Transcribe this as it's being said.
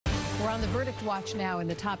We're on the verdict watch now in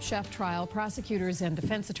the Top Chef trial. Prosecutors and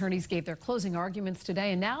defense attorneys gave their closing arguments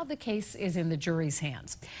today, and now the case is in the jury's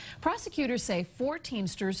hands. Prosecutors say 4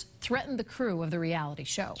 Teamsters threatened the crew of the reality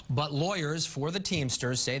show. But lawyers for the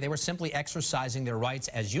Teamsters say they were simply exercising their rights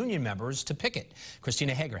as union members to picket.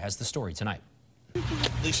 Christina Hager has the story tonight. At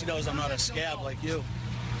least she knows I'm not a scab like you.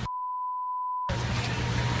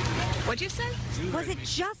 What'd you say? Was it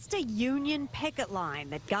just a union picket line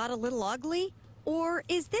that got a little ugly? Or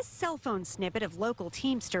is this cell phone snippet of local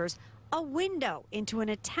Teamsters a window into an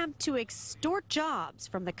attempt to extort jobs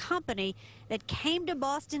from the company that came to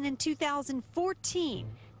Boston in 2014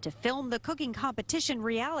 to film the cooking competition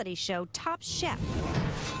reality show Top Chef?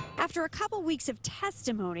 After a couple weeks of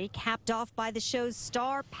testimony capped off by the show's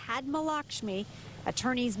star Padma Lakshmi,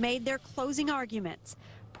 attorneys made their closing arguments.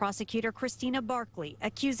 Prosecutor Christina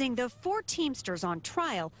accusing the 4 Teamsters on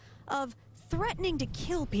trial of threatening to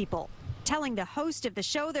kill people, telling the host of the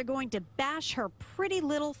show they're going to bash her pretty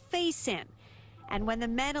little face in. And when the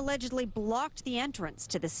men allegedly blocked the entrance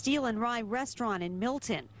to the Steel and Rye restaurant in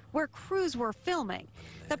Milton, where crews were filming,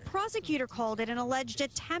 the prosecutor called it an alleged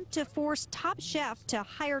attempt to force Top Chef to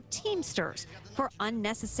hire Teamsters for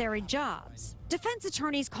unnecessary jobs. Defense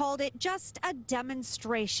attorneys called it just a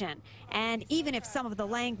demonstration. And even if some of the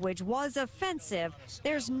language was offensive,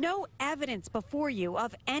 there's no evidence before you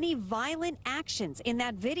of any violent actions in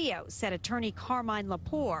that video, said attorney Carmine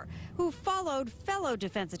Lepore, who followed fellow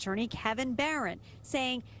defense attorney Kevin Barron,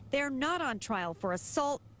 saying they're not on trial for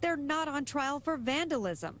assault, they're not on trial for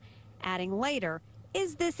vandalism. Adding later,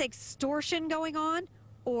 is this extortion going on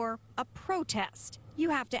or a protest? You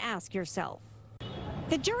have to ask yourself.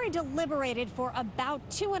 The jury deliberated for about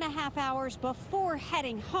 2.5 hours before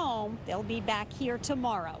heading home. They'll be back here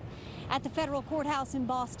tomorrow. At the federal courthouse in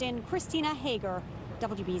Boston, Christina Hager,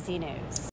 WBZ News.